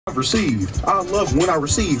I've received. I love when I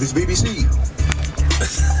receive. It's BBC.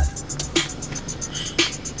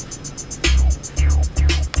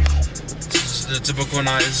 This is a typical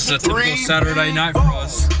night. This is a typical Saturday night for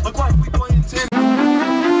us. Look like we playing 10.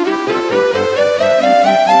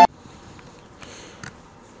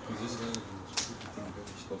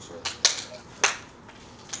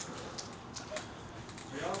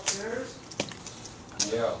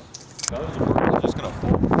 Yeah. We're just gonna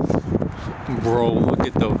fall. Bro, look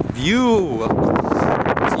at the view!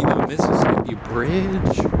 See the Mississippi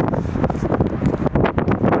Bridge?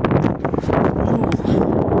 Oh, look at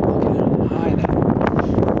how high that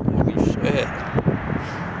is. Holy shit.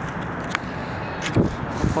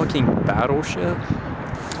 A fucking battleship?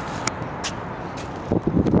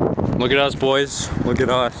 Look at us, boys. Look at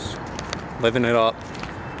us. Living it up.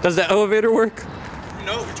 Does the elevator work?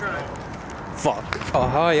 No, we tried. Fuck. How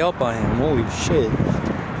high up I am. Holy shit.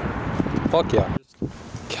 Fuck yeah.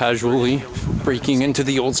 Casually breaking into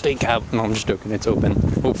the old steak cab. No, I'm just joking. It's open.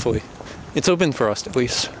 Hopefully. It's open for us at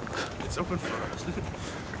least. It's open for us.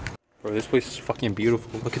 Bro, this place is fucking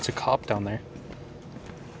beautiful. Look, it's a cop down there.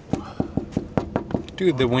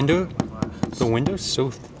 Dude, the window's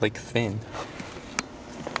so like thin.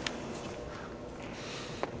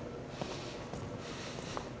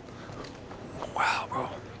 Wow, bro.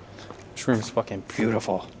 This room is fucking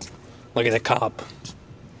beautiful. Look at the cop.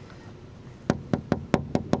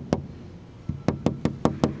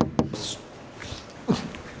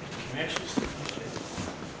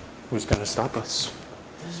 Who's gonna stop us?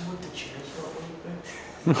 This is what the chairs felt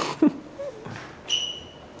like.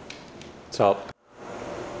 What's up?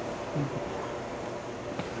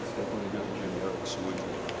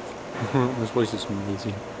 This place is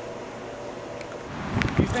amazing.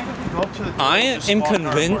 Do you think if we go up to the I am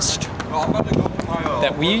convinced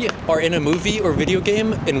that we are in a movie or video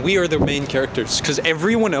game and we are the main characters because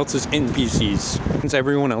everyone else is NPCs. Since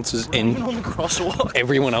everyone else is even on the crosswalk.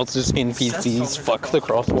 Everyone else is NPCs. Fuck the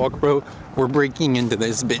crosswalk, bro. We're breaking into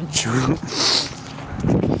this bitch.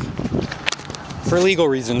 For legal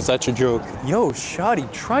reasons, that's a joke. Yo, shoddy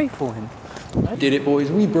trifling. I did it,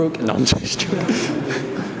 boys. We broke. No, I'm just joking.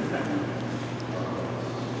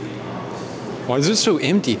 Why is this so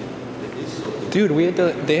empty? Dude,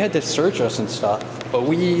 they had to search us and stuff, but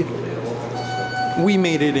we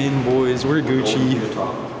made it in, boys. We're Gucci.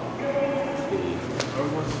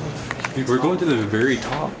 Dude, we're going to the very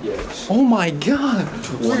top. Yes. Oh my god!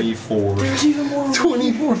 24. There's even more.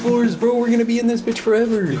 24 floors, bro. We're gonna be in this bitch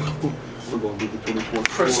forever. We're going to the 24th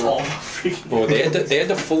Press floor. all. Bro, they had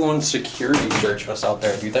to full on security search us out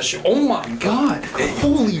there, dude. That shit. Oh my god!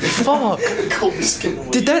 Holy fuck!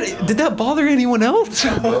 Did that bother anyone else?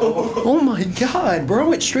 Oh my god,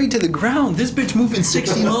 bro! It's straight to the ground. This bitch moving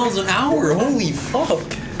 60 miles an hour. Holy fuck!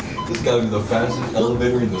 This gotta be the fastest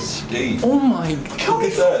elevator in the state. Oh my god!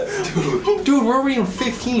 Look at that, dude. Dude, we're already on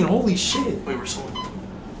 15. Holy shit! Wait, we're so.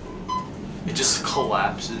 It just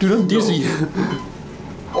collapses. Dude, I'm dizzy.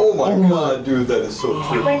 Oh my god, dude, that is so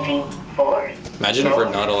true. 24. Imagine if we're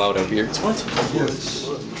not allowed up here. Yes.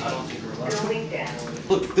 I don't think we're allowed. Going down.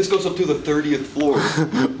 Look, this goes up to the 30th floor.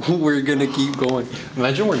 We're gonna keep going.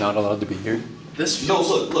 Imagine we're not allowed to be here. This feels.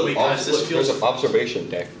 No, look. Wait, guys, this feels. There's an observation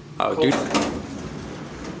deck. Oh, dude.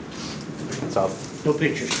 What's up? No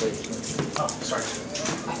pictures, please. Oh, sorry.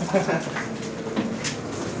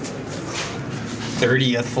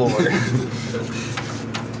 30th floor.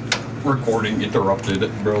 Recording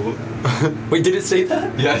interrupted, bro. Wait, did it say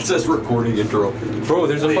that? Yeah, it says recording interrupted. Bro,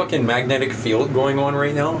 there's a Wait. fucking magnetic field going on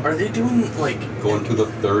right now. Are they doing like? Going to the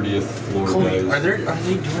 30th floor, Cody, guys. are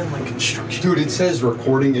they doing like construction? Dude, it says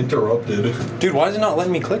recording interrupted. Dude, why is it not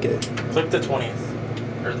letting me click it? Click the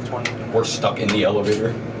 20th or the 20th. We're stuck in the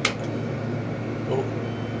elevator. Oh,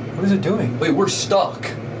 What is it doing? Wait, we're stuck.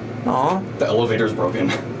 Aw. The elevator's broken.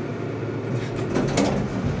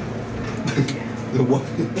 What?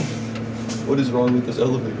 What is wrong with this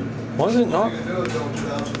elevator? Why is it not?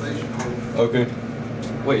 Okay.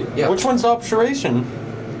 Wait, yeah. Which one's the observation?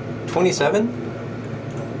 27?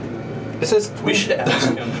 It says we should ask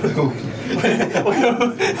him.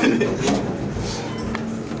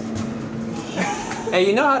 Hey,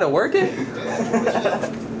 you know how to work it?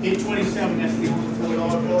 827, that's the only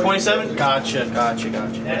 $4 floor. 27? Gotcha.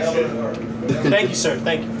 Thank you, sir.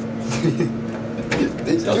 Thank you.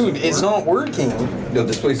 Dude, it's not working. Yo,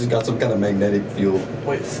 this place has got some kind of magnetic field.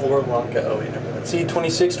 Wait, floor lock. Oh, wait, never mind. See,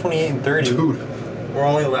 26, 28, and 30. Dude. We're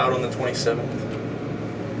only allowed on the 27th.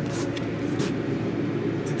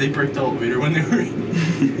 Did they break the elevator when they were in?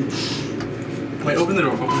 Wait, open the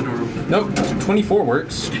door. Nope, 24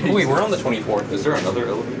 works. Oh, wait, we're on the 24th. Is there another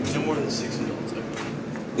elevator? No more than 6 adults.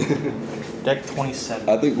 Deck 27.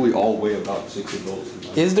 I think we all weigh about 6 adults.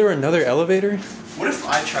 Is there another elevator? What if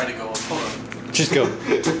I try to go up? Hold on. Just go.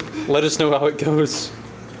 Let us know how it goes.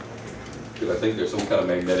 Dude, I think there's some kind of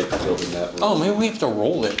magnetic field in that room. Oh, maybe we have to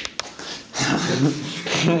roll it.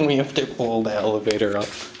 We have to pull the elevator up.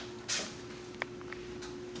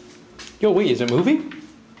 Yo, wait, is it moving?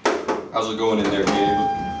 How's it going in there, Gabe?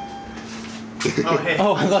 Oh, hey.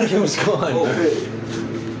 Oh, I thought it was gone. Oh, hey.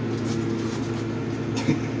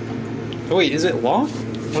 Wait, is it locked?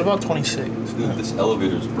 What about 26? Dude, this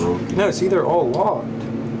elevator's broken. No, see, they're all locked.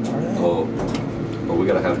 Oh. But we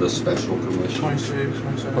gotta have the special permission. 26,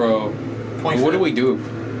 27. Bro, 25. what do we do?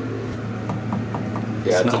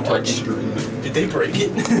 Yeah, It's it's a not touch working. screen. Did they break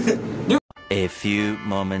it? A few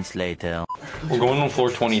moments later. We're going on floor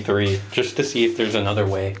 23, just to see if there's another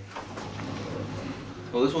way.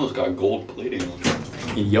 Oh, this one's got gold plating on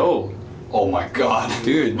it. Yo, Oh my god.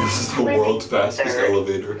 dude. This is the world's fastest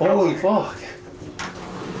elevator. Holy fuck.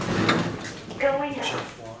 Going up.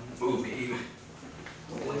 Move, Gabe.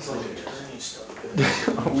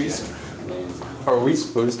 Are we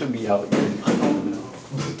supposed to be out here?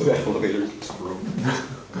 The elevator is broken.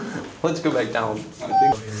 Let's go back down.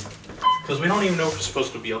 I think. Because we don't even know if we're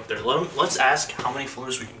supposed to be up there. Let's ask how many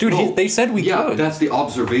floors we can Dude, No. they said we Yeah, could. that's the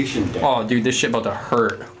observation deck. Oh, dude, this shit about to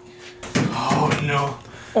hurt. Oh, no.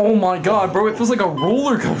 Oh my god, bro, it feels like a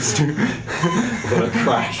roller coaster. Gonna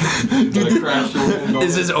crash. Gonna crash.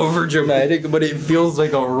 This is over dramatic, but it feels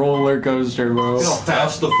like a roller coaster, bro. Look how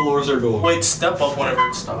fast the floors are going. Wait, step up whenever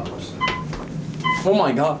it stops. Oh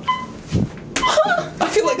my god. I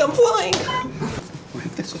feel like I'm flying.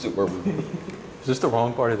 This isn't where we. Is this the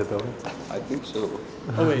wrong part of the building? I think so.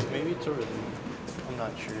 Oh, wait, maybe it's over there. I'm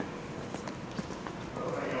not sure.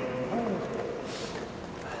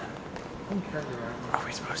 Are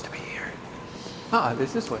we supposed to be here? Ah,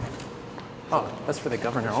 there's this way. Oh, that's for the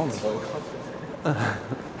governor only.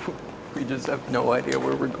 We just have no idea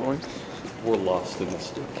where we're going. We're lost in the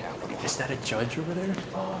state capital. Is that a judge over there?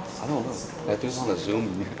 I don't know. I think it's on a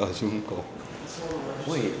Zoom call.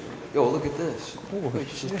 Wait, yo, look at this. Wait,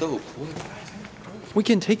 this is dope. Look. We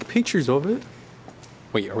can take pictures of it.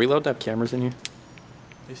 Wait, are we allowed to have cameras in here?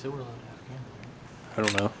 They said we're allowed to have cameras. I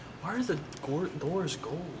don't know. Why are the doors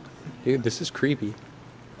gold? Dude, this is creepy.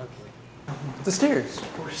 Okay. The stairs.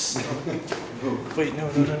 Wait, no.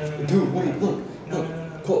 Dude, wait, look.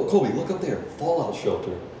 Look. Colby, look up there. Fallout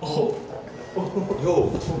shelter. Oh.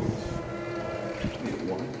 Yo.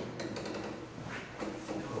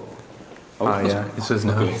 Oh, yeah, it says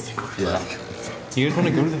no. Yeah. Do you guys want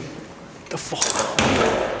to go to the fall?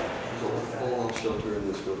 Fallout shelter in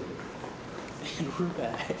this building. And we're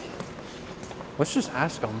back. Let's just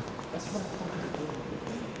ask them.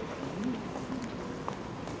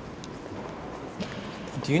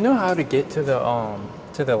 Do you know how to get to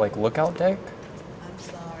the like lookout deck? I'm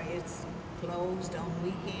sorry, it's closed on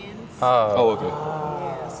weekends. Oh, okay.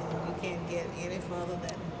 Yes, and you can't get any further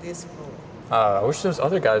than this floor. I wish those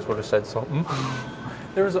other guys would have said something.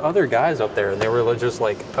 There was other guys up there, and they were just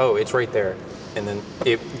like, "Oh, it's right there," and then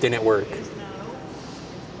it didn't work. It's no.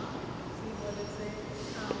 See what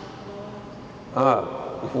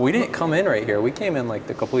it says? We didn't come in right here. We came in like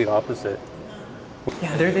the complete opposite.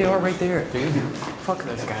 Yeah, there they are right there, dude. Fuck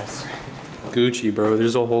those guys. Gucci, bro.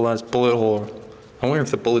 There's a whole ass bullet hole. I wonder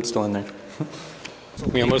if the bullet's still in there.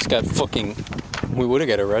 We almost got fucking. We would have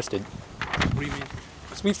got arrested. What do you mean?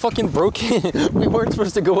 Cause we fucking broke in. We weren't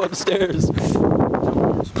supposed to go upstairs. We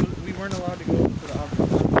weren't allowed to go to the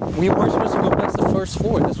opposite. We weren't supposed to go past the first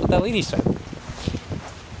floor. That's what that lady said.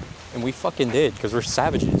 And we fucking did, because we're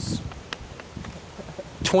savages.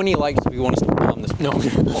 20 likes if you want us to bomb this. No.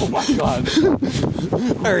 Oh my god.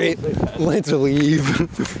 Alright, let's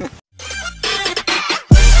leave.